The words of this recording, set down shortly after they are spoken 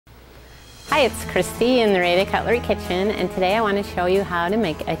Hi, it's Christy in the Rada Cutlery kitchen, and today I want to show you how to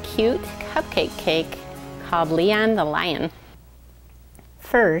make a cute cupcake cake called Leon the Lion.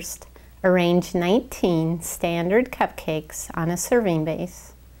 First, arrange 19 standard cupcakes on a serving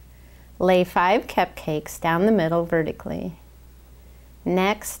base. Lay 5 cupcakes down the middle vertically.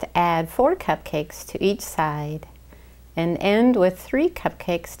 Next, add 4 cupcakes to each side and end with 3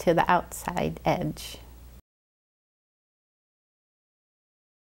 cupcakes to the outside edge.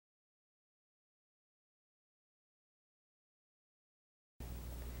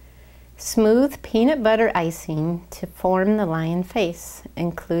 Smooth peanut butter icing to form the lion face,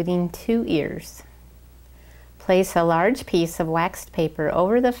 including 2 ears. Place a large piece of waxed paper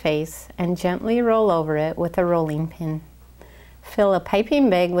over the face and gently roll over it with a rolling pin. Fill a piping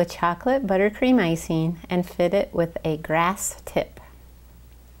bag with chocolate buttercream icing and fit it with a grass tip.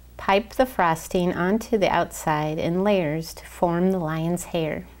 Pipe the frosting onto the outside in layers to form the lion's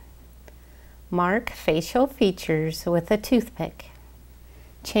hair. Mark facial features with a toothpick.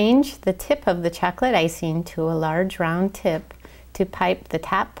 Change the tip of the chocolate icing to a large round tip to pipe the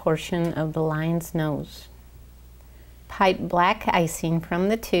top portion of the lion's nose. Pipe black icing from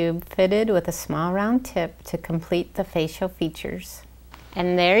the tube fitted with a small round tip to complete the facial features.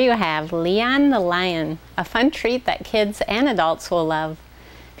 And there you have Leon the Lion, a fun treat that kids and adults will love.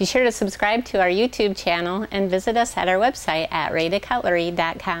 Be sure to subscribe to our YouTube channel and visit us at our website at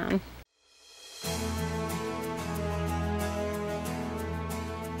radacutlery.com.